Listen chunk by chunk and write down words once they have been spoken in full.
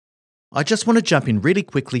I just want to jump in really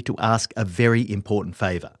quickly to ask a very important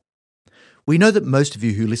favour. We know that most of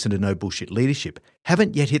you who listen to No Bullshit Leadership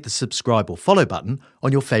haven't yet hit the subscribe or follow button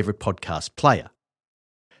on your favourite podcast player.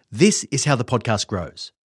 This is how the podcast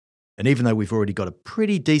grows. And even though we've already got a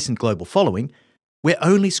pretty decent global following, we're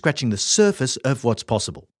only scratching the surface of what's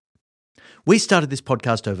possible. We started this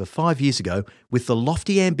podcast over 5 years ago with the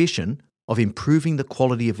lofty ambition of improving the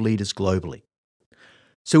quality of leaders globally.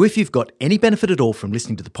 So if you've got any benefit at all from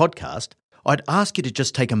listening to the podcast, I'd ask you to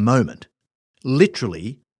just take a moment,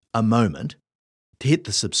 literally a moment, to hit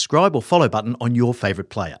the subscribe or follow button on your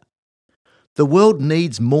favourite player. The world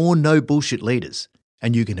needs more no bullshit leaders,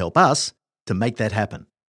 and you can help us to make that happen.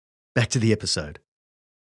 Back to the episode.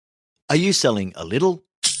 Are you selling a little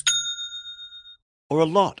or a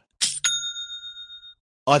lot?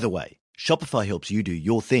 Either way, Shopify helps you do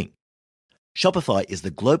your thing. Shopify is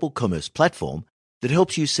the global commerce platform that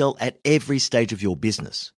helps you sell at every stage of your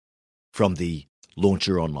business. From the launch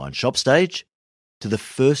your online shop stage, to the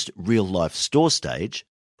first real-life store stage,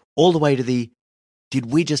 all the way to the did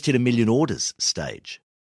we just hit 1 million orders stage.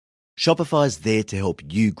 Shopify's there to help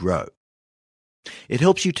you grow. It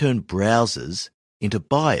helps you turn browsers into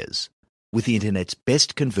buyers with the internet's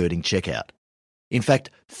best converting checkout. In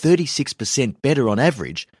fact, 36% better on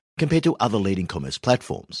average compared to other leading commerce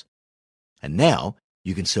platforms. And now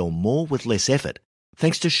you can sell more with less effort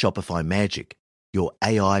thanks to Shopify Magic, your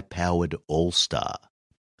AI-powered all-star.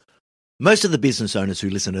 Most of the business owners who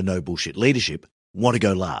listen to No Bullshit Leadership want to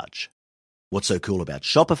go large. What's so cool about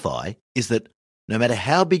Shopify is that no matter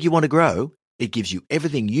how big you want to grow, it gives you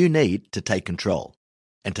everything you need to take control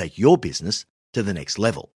and take your business to the next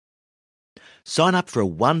level. Sign up for a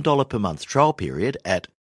 $1 per month trial period at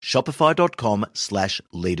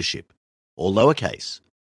shopify.com/leadership, all lowercase.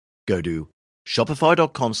 Go to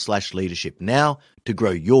shopify.com/leadership now to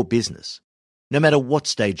grow your business, no matter what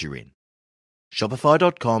stage you're in.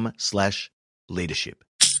 Shopify.com/leadership.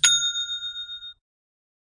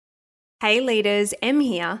 Hey leaders, Em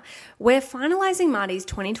here. We're finalising Marty's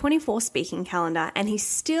 2024 speaking calendar and he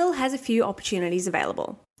still has a few opportunities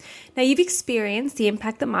available. Now you've experienced the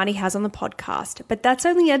impact that Marty has on the podcast, but that's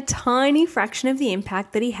only a tiny fraction of the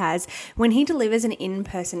impact that he has when he delivers an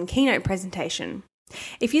in-person keynote presentation.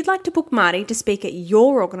 If you'd like to book Marty to speak at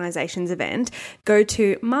your organisation's event, go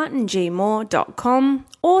to martingmoore.com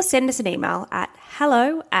or send us an email at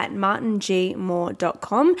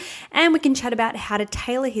hello@martingmoore.com and we can chat about how to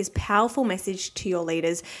tailor his powerful message to your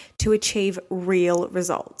leaders to achieve real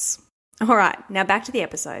results. All right, now back to the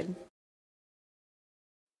episode.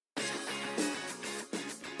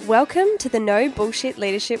 Welcome to the No Bullshit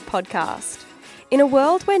Leadership Podcast. In a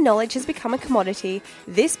world where knowledge has become a commodity,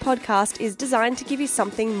 this podcast is designed to give you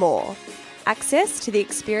something more. Access to the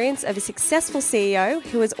experience of a successful CEO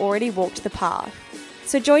who has already walked the path.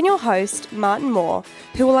 So join your host, Martin Moore,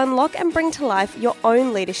 who will unlock and bring to life your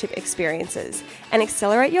own leadership experiences and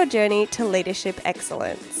accelerate your journey to leadership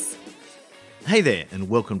excellence. Hey there, and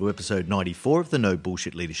welcome to episode 94 of the No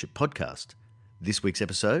Bullshit Leadership Podcast. This week's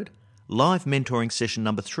episode, live mentoring session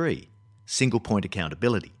number 3, single point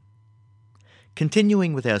accountability.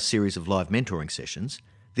 Continuing with our series of live mentoring sessions,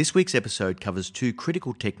 this week's episode covers 2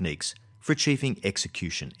 critical techniques for achieving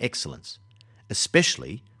execution excellence,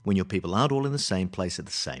 especially when your people aren't all in the same place at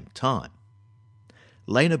the same time.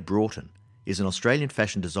 Lena Broughton is an Australian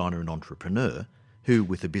fashion designer and entrepreneur who,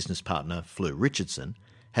 with a business partner, Fleur Richardson,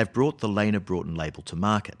 have brought the Lena Broughton label to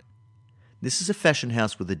market. This is a fashion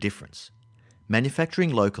house with a difference.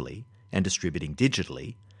 Manufacturing locally and distributing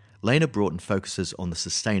digitally, Lena Broughton focuses on the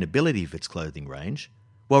sustainability of its clothing range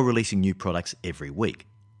while releasing new products every week.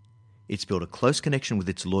 It's built a close connection with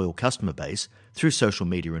its loyal customer base through social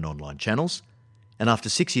media and online channels, and after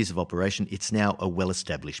 6 years of operation, it's now a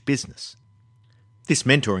well-established business. This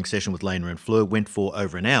mentoring session with Lena and Fleur went for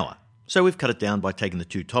over an hour, so we've cut it down by taking the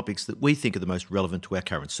 2 topics that we think are the most relevant to our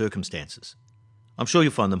current circumstances. I'm sure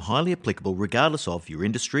you'll find them highly applicable regardless of your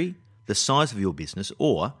industry, the size of your business,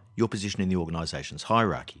 or your position in the organisation's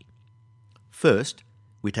hierarchy. First,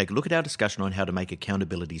 we take a look at our discussion on how to make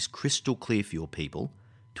accountabilities crystal clear for your people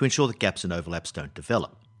to ensure that gaps and overlaps don't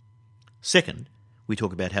develop. Second, we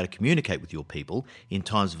talk about how to communicate with your people in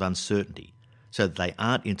times of uncertainty so that they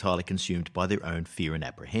aren't entirely consumed by their own fear and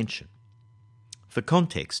apprehension. For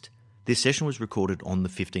context, this session was recorded on the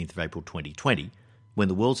 15th of April 2020, when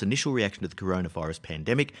the world's initial reaction to the coronavirus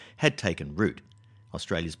pandemic had taken root.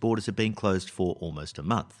 Australia's borders had been closed for almost a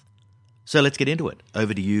month. So let's get into it.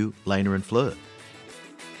 Over to you, Lena and Fleur.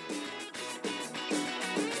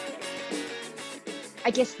 I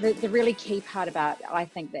guess the really key part about, I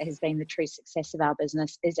think, that has been the true success of our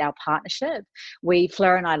business is our partnership.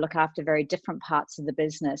 Fleur and I look after very different parts of the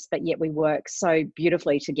business, but yet we work so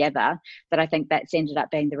beautifully together that I think that's ended up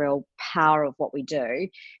being the real power of what we do.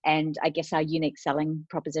 And I guess our unique selling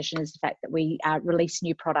proposition is the fact that we release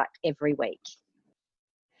new product every week.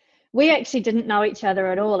 We actually didn't know each other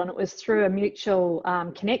at all, and it was through a mutual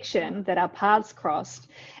connection that our paths crossed.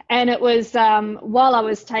 And it was while I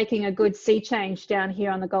was taking a good sea change down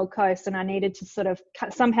here on the Gold Coast, and I needed to sort of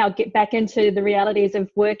somehow get back into the realities of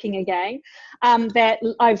working again, that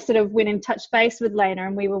I sort of went and touched base with Lena,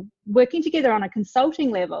 and we were working together on a consulting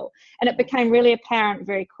level. And it became really apparent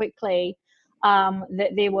very quickly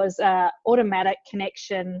that there was a automatic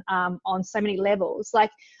connection on so many levels.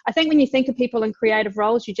 Like, I think when you think of people in creative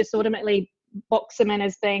roles, you just automatically box them in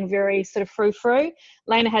as being very sort of frou-frou.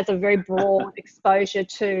 Lena has a very broad exposure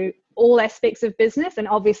to all aspects of business, and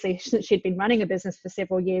obviously since she'd been running a business for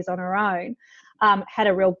several years on her own, had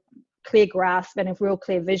a real clear grasp and a real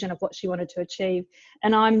clear vision of what she wanted to achieve.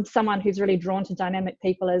 And I'm someone who's really drawn to dynamic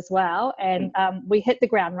people as well, and we hit the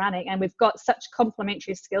ground running, and we've got such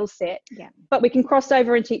complementary skill set, but we can cross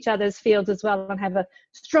over into each other's fields as well and have a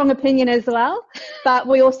strong opinion as well, but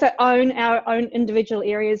we also own our own individual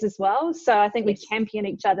areas as well. So I think we champion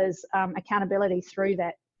each other's accountability through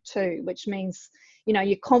that too, which means, you know,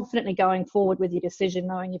 you're confidently going forward with your decision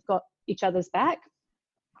knowing you've got each other's back.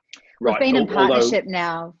 Right. We've been in partnership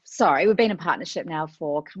now. Sorry, we've been in partnership now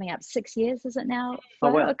for coming up 6 years, is it now? Oh,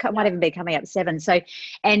 wow. Might even be coming up 7. So,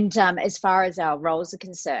 and as far as our roles are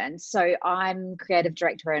concerned, so I'm creative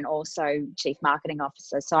director and also chief marketing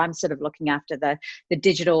officer. So I'm sort of looking after the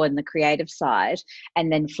digital and the creative side,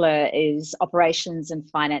 and then Fleur is operations and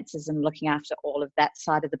finances and looking after all of that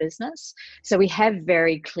side of the business. So we have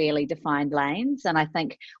very clearly defined lanes, and I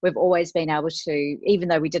think we've always been able to, even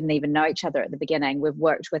though we didn't even know each other at the beginning, we've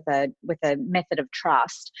worked with a method of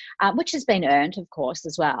trust, which has been earned, of course,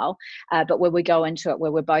 as well. But where we go into it,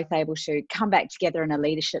 where we're both able to come back together in a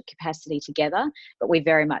leadership capacity together, but we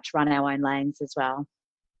very much run our own lanes as well.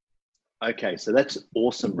 Okay, so that's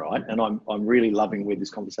awesome, right? And I'm really loving where this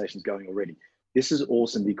conversation is going already. This is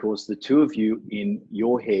awesome because the two of you in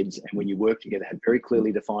your heads and when you work together have very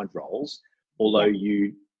clearly defined roles, although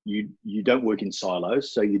you don't work in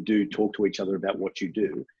silos, so you do talk to each other about what you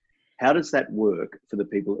do. How does that work for the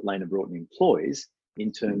people that Lena Broughton employs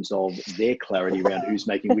in terms of their clarity around who's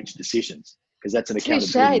making which decisions? Because that's an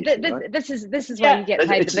accountability issue, right? This is where you get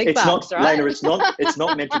paid the big bucks, right? Lena, it's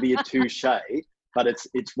not meant to be a touche, but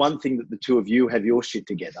it's one thing that the two of you have your shit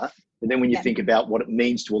together. And then when you think about what it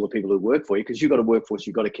means to all the people who work for you, because you've got a workforce,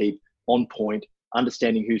 you've got to keep on point,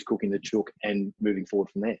 understanding who's cooking the chook and moving forward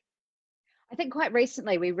from there. I think quite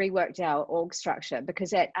recently we reworked our org structure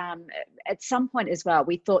because at some point as well,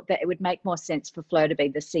 we thought that it would make more sense for Fleur to be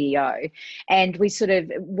the CEO. And we sort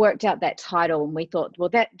of worked out that title and we thought, well,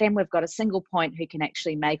 then we've got a single point who can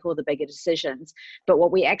actually make all the bigger decisions. But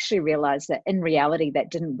what we actually realized that in reality,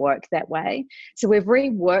 that didn't work that way. So we've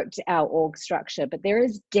reworked our org structure, but there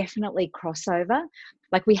is definitely crossover.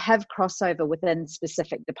 Like we have crossover within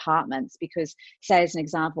specific departments because, say, as an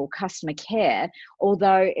example, customer care,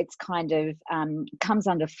 although it's kind of comes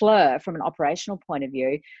under Fleur from an operational point of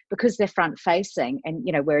view, because they're front facing and,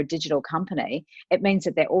 you know, we're a digital company, it means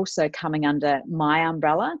that they're also coming under my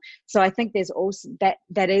umbrella. So I think there's also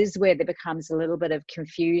that is where there becomes a little bit of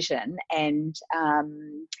confusion and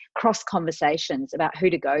cross conversations about who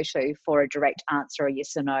to go to for a direct answer or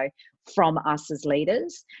yes or no from us as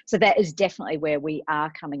leaders. So that is definitely where we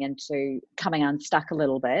are coming unstuck a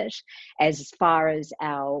little bit as far as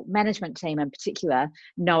our management team in particular,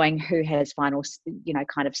 knowing who has final, you know,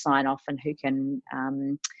 kind of sign off and who can,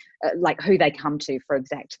 like who they come to for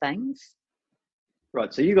exact things.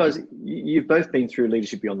 Right. So you guys, you've both been through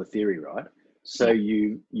Leadership Beyond the Theory, right? So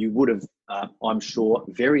you would have, I'm sure,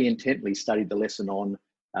 very intently studied the lesson on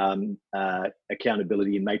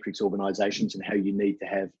accountability in matrix organizations and how you need to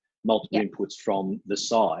have multiple inputs from the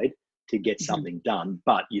side to get something done,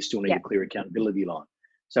 but you still need a clear accountability line.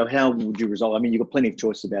 So how would you resolve? I mean, you've got plenty of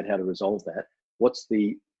choices about how to resolve that. What's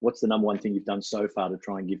the number one thing you've done so far to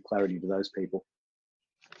try and give clarity to those people?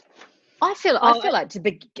 I feel like to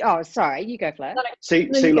be. Oh, sorry, you go, Fleur. See,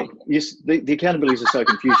 look, the accountabilities are so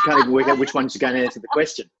confused. You can't even work out which one's going to answer the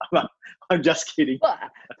question. I'm just kidding.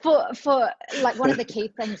 For like one of the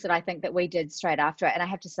key things that I think that we did straight after it, and I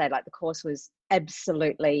have to say, like the course was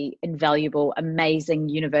absolutely invaluable, amazing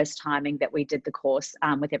universe timing that we did the course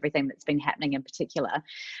with everything that's been happening in particular.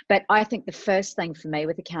 But I think the first thing for me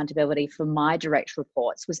with accountability for my direct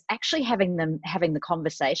reports was actually having the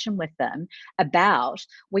conversation with them about,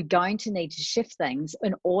 we're going to need to shift things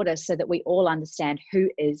in order so that we all understand who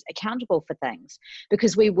is accountable for things.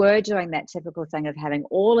 Because we were doing that typical thing of having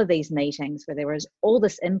all of these meetings where there was all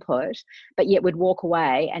this input, but yet we'd walk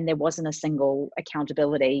away and there wasn't a single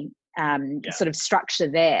accountability sort of structure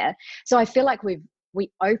there. So I feel like we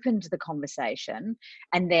opened the conversation,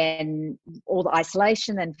 and then all the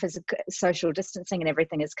isolation and physical social distancing and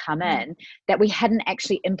everything has come in, that we hadn't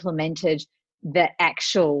actually implemented the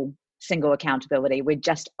actual single accountability. We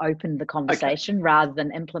just opened the conversation rather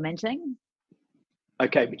than implementing.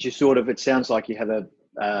 Okay, but you sort of, it sounds like you have a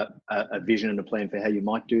vision and a plan for how you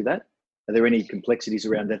might do that. Are there any complexities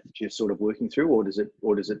around that you're sort of working through, or is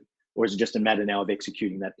it just a matter now of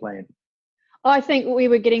executing that plan? I think we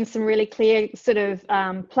were getting some really clear sort of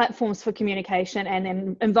platforms for communication, and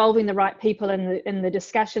then involving the right people in the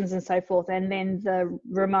discussions and so forth. And then the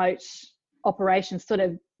remote operations sort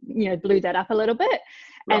of, blew that up a little bit.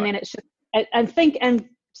 Right. And then it's just, and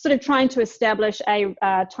sort of trying to establish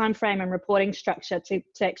a time frame and reporting structure to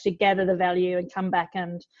actually gather the value and come back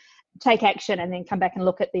and take action, and then come back and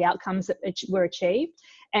look at the outcomes that were achieved.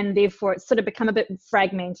 And therefore it's sort of become a bit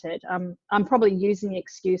fragmented. I'm probably using the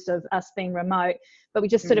excuse of us being remote, but we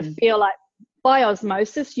just sort of feel like by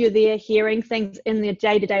osmosis, you're there hearing things in the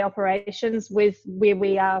day-to-day operations with where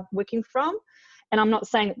we are working from. And I'm not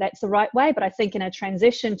saying that that's the right way, but I think in a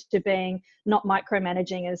transition to being not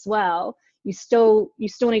micromanaging as well, you still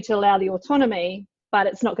need to allow the autonomy, but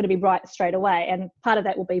it's not going to be right straight away. And part of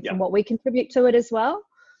that will be from what we contribute to it as well.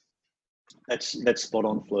 That's spot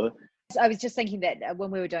on, Fleur. I was just thinking that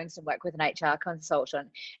when we were doing some work with an HR consultant,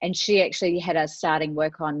 and she actually had us starting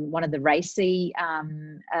work on one of the RACI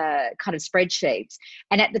kind of spreadsheets.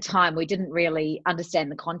 And at the time, we didn't really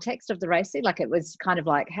understand the context of the RACI. Like, it was kind of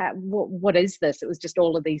like, what is this? It was just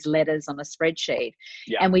all of these letters on a spreadsheet.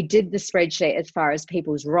 Yeah. And we did the spreadsheet as far as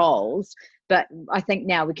people's roles. But I think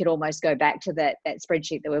now we could almost go back to that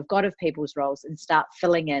spreadsheet that we've got of people's roles and start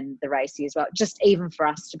filling in the RACI as well, just even for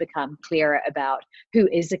us to become clearer about who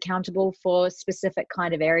is accountable for specific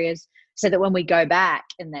kind of areas, so that when we go back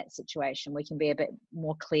in that situation, we can be a bit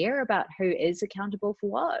more clear about who is accountable for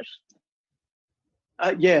what.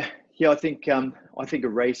 I think a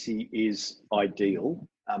RACI is ideal,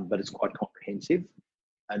 but it's quite comprehensive.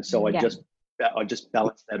 And so I just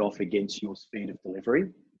balance that off against your speed of delivery.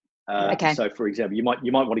 So, for example, you might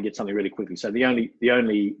want to get something really quickly. So the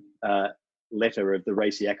only letter of the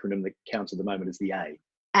RACI acronym that counts at the moment is the A.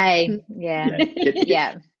 A, yeah.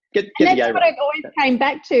 And that's what I always came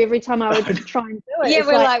back to every time I would try and do it. Yeah,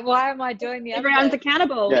 we're like, why am I doing the other? Everyone's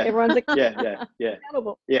accountable. Yeah. Everyone's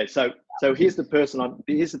accountable. Yeah. So here's the person I'm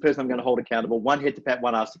going to hold accountable. One head to pat,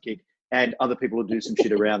 one ass to kick, and other people will do some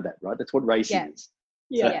shit around that. Right? That's what RACI is.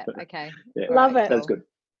 Yeah. Okay. Yeah. Love it. That's good.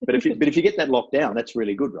 But if you get that locked down, that's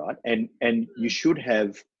really good, right? And you should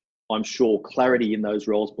have, I'm sure, clarity in those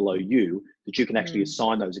roles below you that you can actually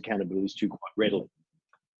assign those accountabilities to quite readily.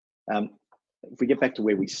 If we get back to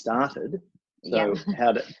where we started, so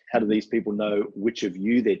how do these people know which of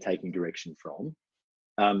you they're taking direction from?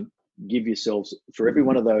 Give yourselves, for every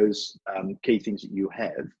one of those key things that you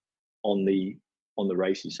have on the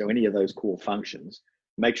RACI, so any of those core functions,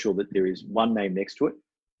 make sure that there is one name next to it.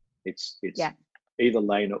 It's either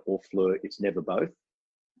Lena or Fleur. It's never both.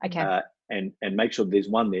 Okay. And make sure there's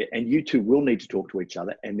one there. And you two will need to talk to each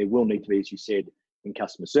other. And there will need to be, as you said, in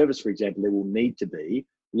customer service, for example, there will need to be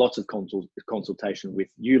lots of consultation with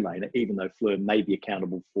you, Lena, even though Fleur may be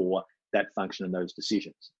accountable for that function and those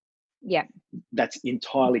decisions. Yeah. That's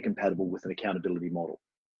entirely compatible with an accountability model.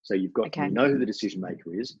 So you've got, you know who the decision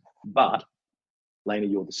maker is, but Lena,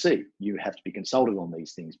 you're the C. You have to be consulted on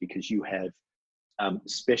these things because you have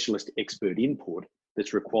specialist expert input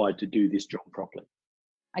that's required to do this job properly.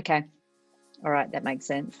 Okay. All right. That makes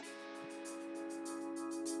sense.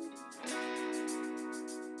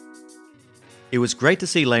 It was great to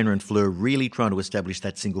see Lena and Fleur really trying to establish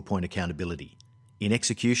that single point accountability. In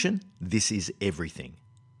execution, this is everything.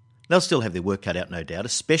 They'll still have their work cut out, no doubt,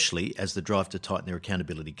 especially as the drive to tighten their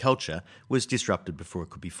accountability culture was disrupted before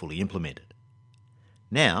it could be fully implemented.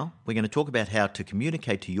 Now, we're going to talk about how to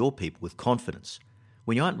communicate to your people with confidence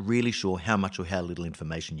when you aren't really sure how much or how little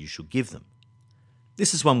information you should give them.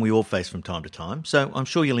 This is one we all face from time to time, so I'm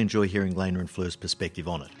sure you'll enjoy hearing Lena and Fleur's perspective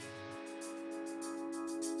on it.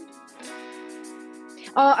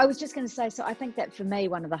 Oh, I was just going to say, so I think that for me,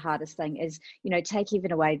 one of the hardest thing is, take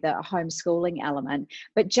even away the homeschooling element,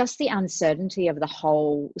 but just the uncertainty of the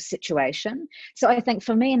whole situation. So I think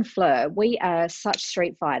for me and Fleur, we are such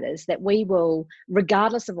street fighters that we will,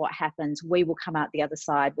 regardless of what happens, we will come out the other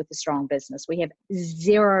side with a strong business. We have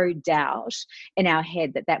zero doubt in our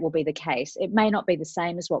head that that will be the case. It may not be the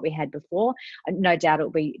same as what we had before. No doubt it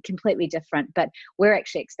will be completely different, but we're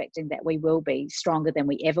actually expecting that we will be stronger than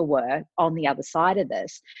we ever were on the other side of this.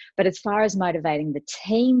 But as far as motivating the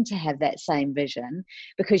team to have that same vision,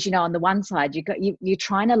 because on the one side you're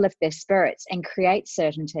trying to lift their spirits and create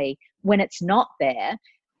certainty when it's not there,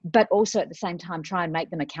 but also at the same time try and make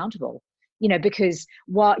them accountable. Because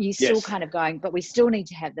while you're still kind of going, but we still need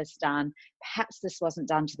to have this done. Perhaps this wasn't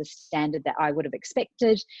done to the standard that I would have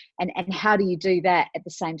expected. And how do you do that at the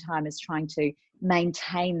same time as trying to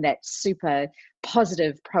maintain that super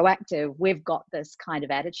positive, proactive, we've got this kind of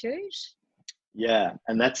attitude? Yeah,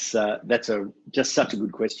 and that's just such a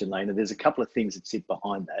good question, Lena. There's a couple of things that sit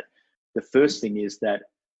behind that. The first thing is that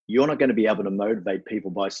you're not going to be able to motivate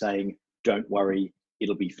people by saying, "Don't worry,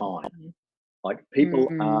 it'll be fine." Like people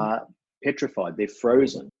are petrified; they're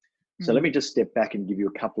frozen. So let me just step back and give you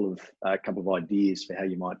a couple of ideas for how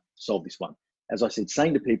you might solve this one. As I said,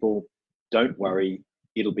 saying to people, "Don't worry,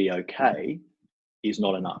 it'll be okay," is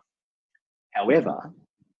not enough. However,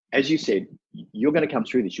 as you said, you're going to come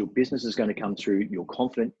through this. Your business is going to come through. You're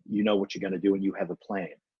confident. You know what you're going to do, and you have a plan.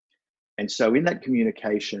 And so, in that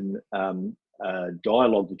communication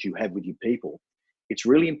dialogue that you have with your people, it's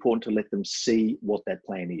really important to let them see what that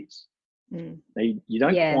plan is. Now, you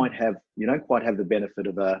don't quite have the benefit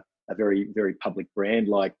of a very, very public brand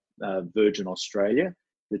like Virgin Australia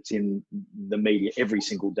that's in the media every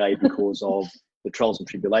single day because of the trials and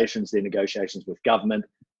tribulations, their negotiations with government,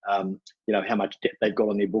 how much debt they've got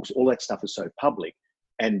on their books. All that stuff is so public,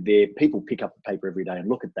 and their people pick up the paper every day and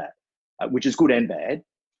look at that, which is good and bad.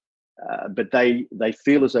 But they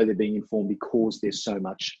feel as though they're being informed because there's so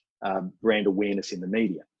much brand awareness in the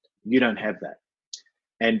media. You don't have that.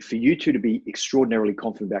 And for you two to be extraordinarily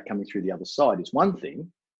confident about coming through the other side is one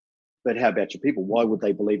thing, but how about your people? Why would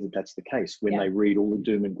they believe that that's the case when they read all the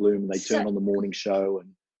doom and gloom and they turn on the morning show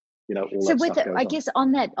and all so that with stuff it, I guess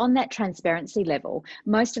on that transparency level,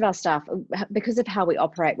 most of our staff, because of how we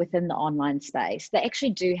operate within the online space, they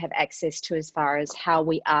actually do have access to as far as how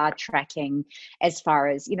we are tracking, as far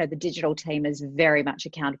as the digital team is very much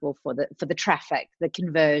accountable for the traffic, the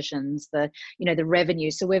conversions, the revenue.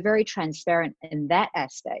 So we're very transparent in that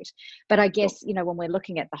aspect. But I guess when we're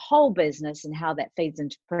looking at the whole business and how that feeds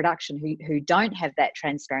into production, who don't have that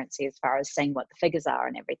transparency as far as seeing what the figures are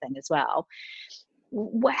and everything as well.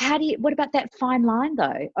 What about that fine line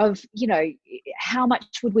though of, how much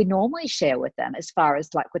would we normally share with them as far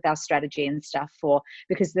as like with our strategy and stuff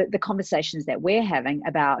because the conversations that we're having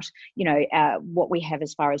about, what we have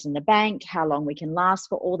as far as in the bank, how long we can last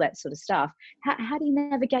for, all that sort of stuff. How do you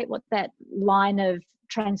navigate what that line of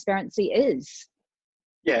transparency is?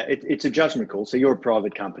 Yeah, it's a judgment call. So you're a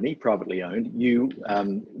private company, privately owned. You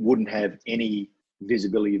wouldn't have any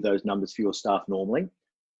visibility of those numbers for your staff normally.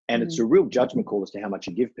 And it's a real judgment call as to how much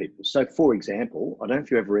you give people. So, for example, I don't know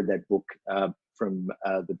if you ever read that book from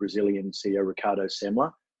the Brazilian CEO, Ricardo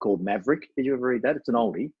Semler, called Maverick. Did you ever read that? It's an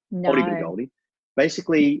oldie. No. Oldie.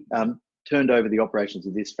 Basically turned over the operations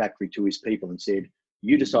of this factory to his people and said,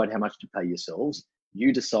 you decide how much to pay yourselves.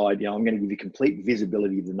 You decide, I'm going to give you complete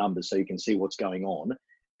visibility of the numbers so you can see what's going on.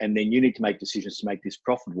 And then you need to make decisions to make this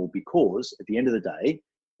profitable because at the end of the day,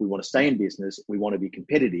 we want to stay in business. We want to be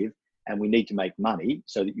competitive. And we need to make money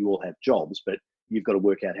so that you all have jobs, but you've got to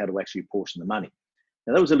work out how to actually portion the money.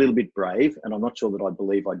 Now, that was a little bit brave, and I'm not sure that I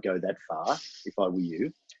believe I'd go that far if I were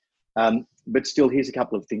you. But still, here's a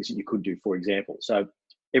couple of things that you could do, for example. So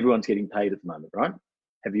everyone's getting paid at the moment, right?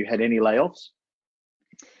 Have you had any layoffs?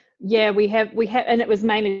 Yeah, we have, and it was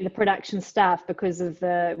mainly the production staff because of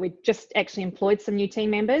we just actually employed some new team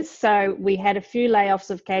members. So we had a few layoffs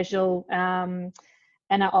of casual,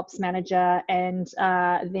 and our ops manager, and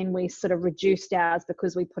then we sort of reduced ours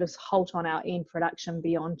because we put a halt on our end production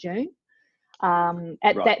beyond June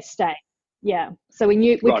that stage. Yeah, so we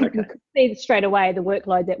knew we could see straight away the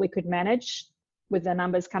workload that we could manage with the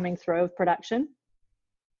numbers coming through of production.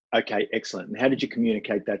 Okay, excellent. And how did you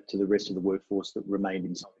communicate that to the rest of the workforce that remained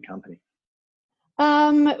inside the company?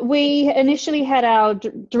 We initially had our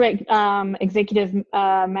direct executive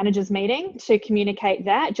managers meeting to communicate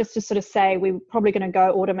that, just to sort of say we were probably going to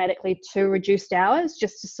go automatically to reduced hours,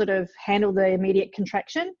 just to sort of handle the immediate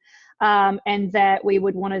contraction, and that we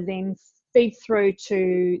would want to then feed through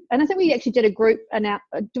to, and I think we actually did a group,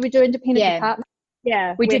 do we do independent department?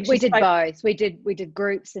 Yeah, we did both. We did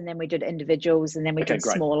groups, and then we did individuals, and then we did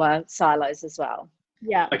smaller silos as well.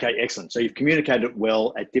 Yeah. Okay, excellent. So you've communicated it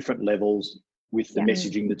well at different levels with the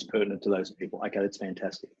messaging that's pertinent to those people. Okay, that's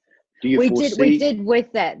fantastic. Do you foresee? We did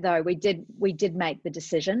with that though. We did make the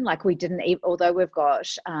decision. Like we didn't, although we've got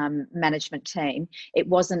management team, it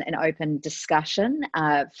wasn't an open discussion.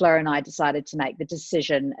 Fleur and I decided to make the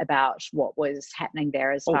decision about what was happening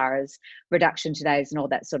there as far as reduction to days and all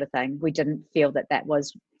that sort of thing. We didn't feel that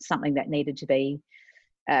was something that needed to be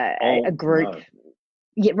a group. No.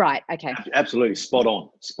 Yeah, right. Okay. Absolutely, spot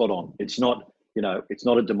on. It's not. It's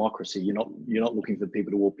not a democracy. You're not looking for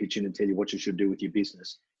people to all pitch in and tell you what you should do with your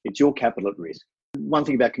business. It's your capital at risk. One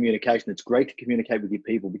thing about communication, it's great to communicate with your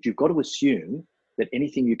people, but you've got to assume that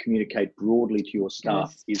anything you communicate broadly to your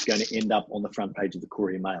staff is going to end up on the front page of the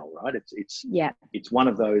Courier Mail, right? It's one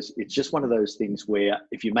of those. It's just one of those things where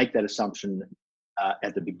if you make that assumption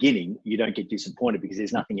at the beginning, you don't get disappointed because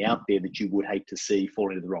there's nothing out there that you would hate to see fall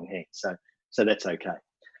into the wrong hands. So that's okay.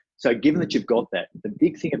 So given that you've got that, the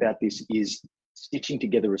big thing about this is stitching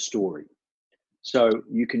together a story. So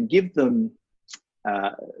you can give them,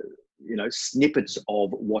 snippets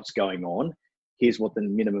of what's going on. Here's what the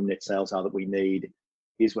minimum net sales are that we need.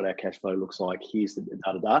 Here's what our cash flow looks like. Here's the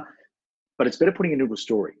da-da-da. But it's better putting it into a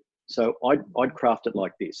story. So I'd craft it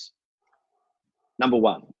like this. Number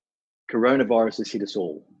one, coronavirus has hit us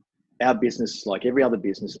all. Our business, like every other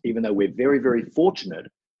business, even though we're very, very fortunate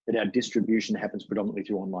that our distribution happens predominantly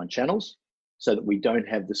through online channels, so that we don't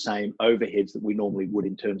have the same overheads that we normally would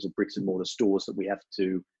in terms of bricks and mortar stores that we have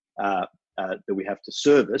to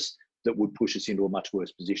service, that would push us into a much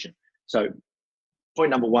worse position. So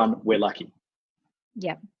point number one, we're lucky.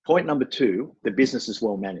 Yeah. Point number two, the business is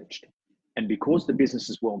well managed. And because the business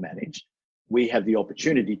is well managed, we have the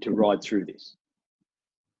opportunity to ride through this.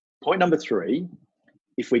 Point number three,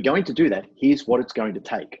 if we're going to do that, here's what it's going to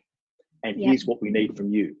take. And here's what we need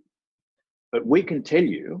from you. But we can tell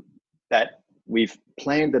you that we've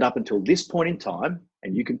planned it up until this point in time,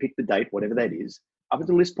 and you can pick the date, whatever that is. Up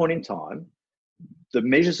until this point in time, the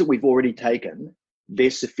measures that we've already taken,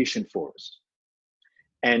 they're sufficient for us.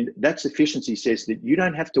 And that sufficiency says that you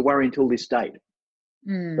don't have to worry until this date.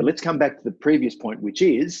 But let's come back to the previous point, which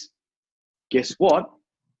is, guess what?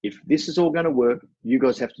 If this is all going to work, you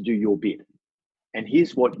guys have to do your bit. And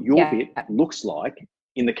here's what your bit looks like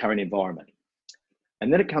in the current environment.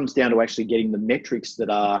 And then it comes down to actually getting the metrics that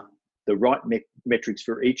are the right metrics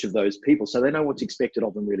for each of those people, so they know what's expected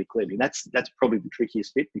of them really clearly. And that's probably the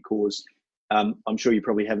trickiest bit, because I'm sure you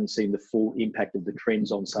probably haven't seen the full impact of the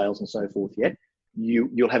trends on sales and so forth yet.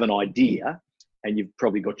 You'll have an idea, and you've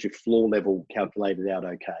probably got your floor level calculated out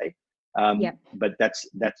okay. But that's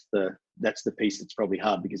the piece that's probably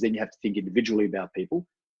hard, because then you have to think individually about people,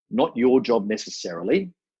 not your job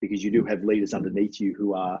necessarily, because you do have leaders underneath you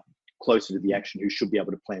who are closer to the action, who should be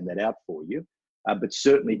able to plan that out for you. But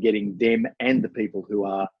certainly getting them and the people who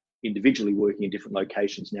are individually working in different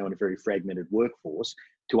locations now in a very fragmented workforce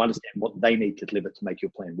to understand what they need to deliver to make your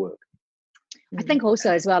plan work. I think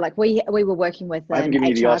also as well, like we were working with I haven't given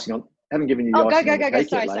you the icing on the cake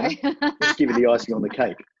yet, Lena. Let's give you the icing on the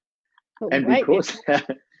cake. And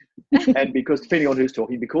because depending on who's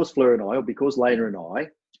talking, because Fleur and I, or because Lena and I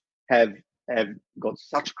have got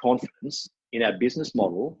such confidence in our business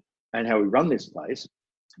model and how we run this place,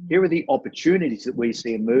 here are the opportunities that we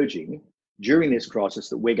see emerging during this crisis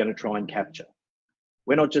that we're going to try and capture.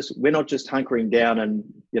 We're not just hunkering down and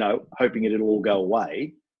hoping it'll all go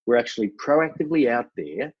away. We're actually proactively out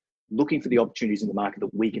there looking for the opportunities in the market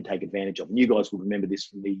that we can take advantage of. And you guys will remember this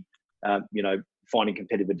from the finding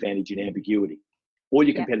competitive advantage in ambiguity. All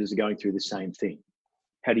your competitors are going through the same thing.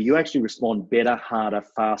 How do you actually respond better, harder,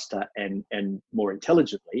 faster, and more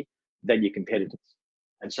intelligently than your competitors?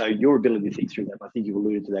 And so your ability to think through that, I think you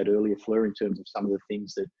alluded to that earlier, Fleur, in terms of some of the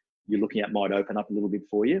things that you're looking at might open up a little bit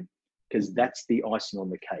for you, because that's the icing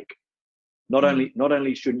on the cake. Not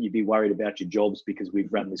only shouldn't you be worried about your jobs because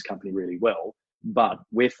we've run this company really well, but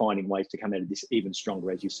we're finding ways to come out of this even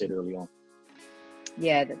stronger, as you said early on.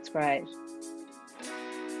 Yeah, that's great.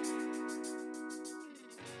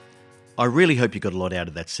 I really hope you got a lot out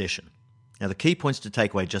of that session. Now, the key points to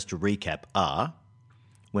take away, just to recap, are: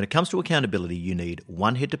 when it comes to accountability, you need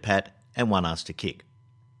one head to pat and one ass to kick.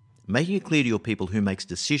 Making it clear to your people who makes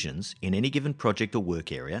decisions in any given project or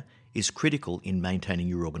work area is critical in maintaining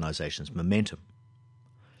your organisation's momentum.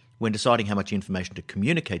 When deciding how much information to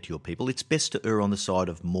communicate to your people, it's best to err on the side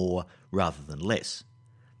of more rather than less.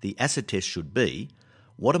 The acid test should be,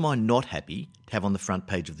 what am I not happy to have on the front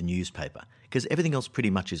page of the newspaper? Because everything else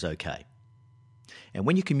pretty much is okay. And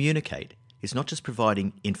when you communicate, it's not just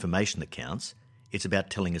providing information that counts, it's about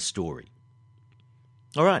telling a story.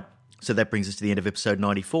 All right, so that brings us to the end of episode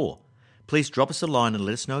 94. Please drop us a line and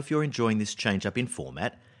let us know if you're enjoying this change up in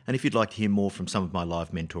format and if you'd like to hear more from some of my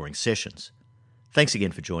live mentoring sessions. Thanks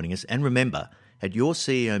again for joining us, and remember, at Your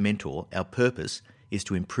CEO Mentor, our purpose is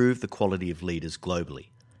to improve the quality of leaders globally.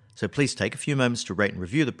 So please take a few moments to rate and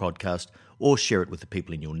review the podcast or share it with the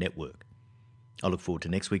people in your network. I look forward to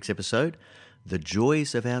next week's episode, The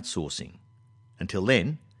Joys of Outsourcing. Until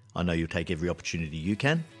then, I know you'll take every opportunity you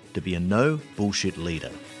can to be a no bullshit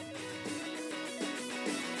leader.